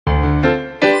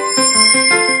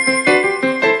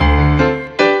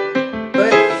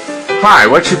Hi,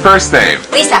 what's your first name?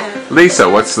 Lisa. Lisa,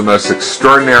 what's the most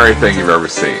extraordinary thing you've ever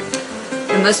seen?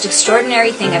 The most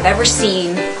extraordinary thing I've ever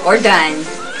seen or done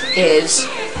is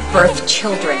birth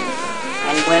children.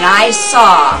 And when I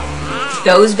saw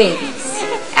those babies,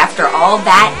 after all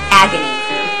that agony,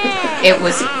 it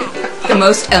was the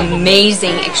most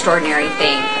amazing, extraordinary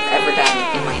thing I've ever done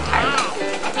in my entire life.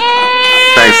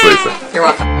 Thanks, Lisa.